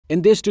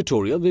In this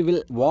tutorial, we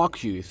will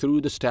walk you through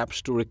the steps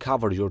to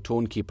recover your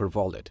Tonkeeper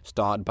wallet.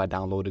 Start by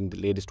downloading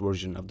the latest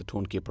version of the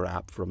Tonkeeper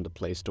app from the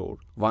Play Store.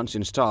 Once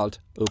installed,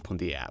 open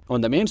the app. On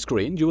the main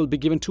screen, you will be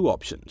given two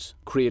options: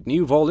 create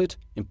new wallet,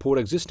 import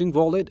existing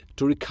wallet.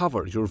 To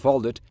recover your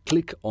wallet,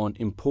 click on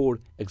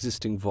Import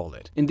Existing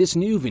Wallet. In this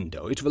new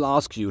window, it will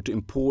ask you to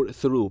import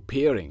through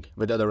pairing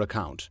with other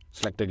accounts.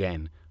 Select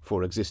again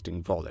for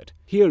existing wallet.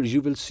 Here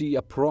you will see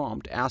a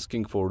prompt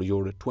asking for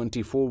your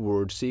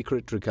 24-word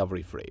secret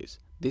recovery phrase.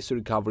 This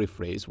recovery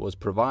phrase was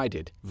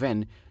provided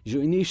when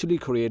you initially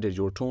created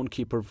your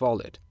Tonkeeper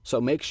wallet, so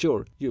make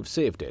sure you've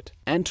saved it.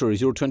 Enter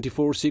your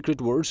 24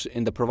 secret words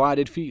in the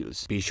provided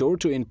fields. Be sure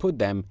to input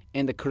them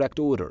in the correct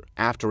order.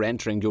 After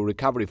entering your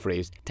recovery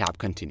phrase, tap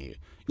Continue.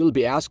 You'll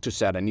be asked to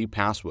set a new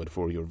password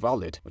for your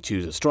wallet.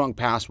 Choose a strong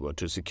password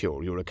to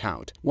secure your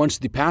account. Once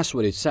the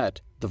password is set,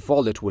 the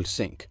wallet will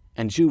sync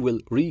and you will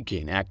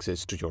regain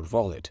access to your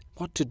wallet.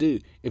 What to do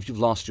if you've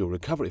lost your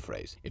recovery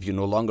phrase? If you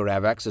no longer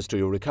have access to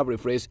your recovery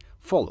phrase,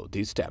 follow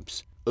these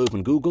steps.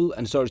 Open Google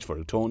and search for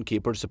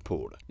Tonkeeper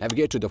support.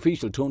 Navigate to the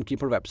official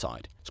Tonkeeper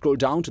website. Scroll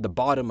down to the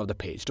bottom of the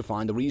page to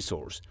find the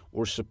resource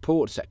or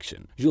support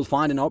section. You'll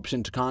find an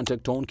option to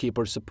contact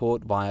Tonkeeper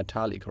support via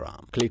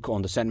Telegram. Click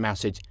on the send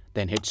message,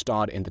 then hit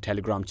start in the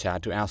Telegram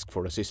chat to ask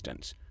for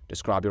assistance.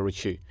 Describe your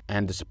issue,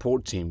 and the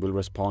support team will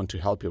respond to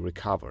help you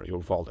recover your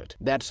wallet.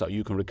 That's how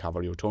you can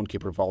recover your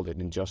Tonkeeper wallet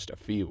in just a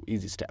few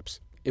easy steps.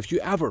 If you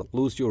ever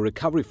lose your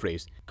recovery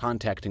phrase,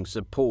 contacting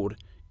support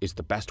is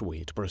the best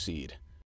way to proceed.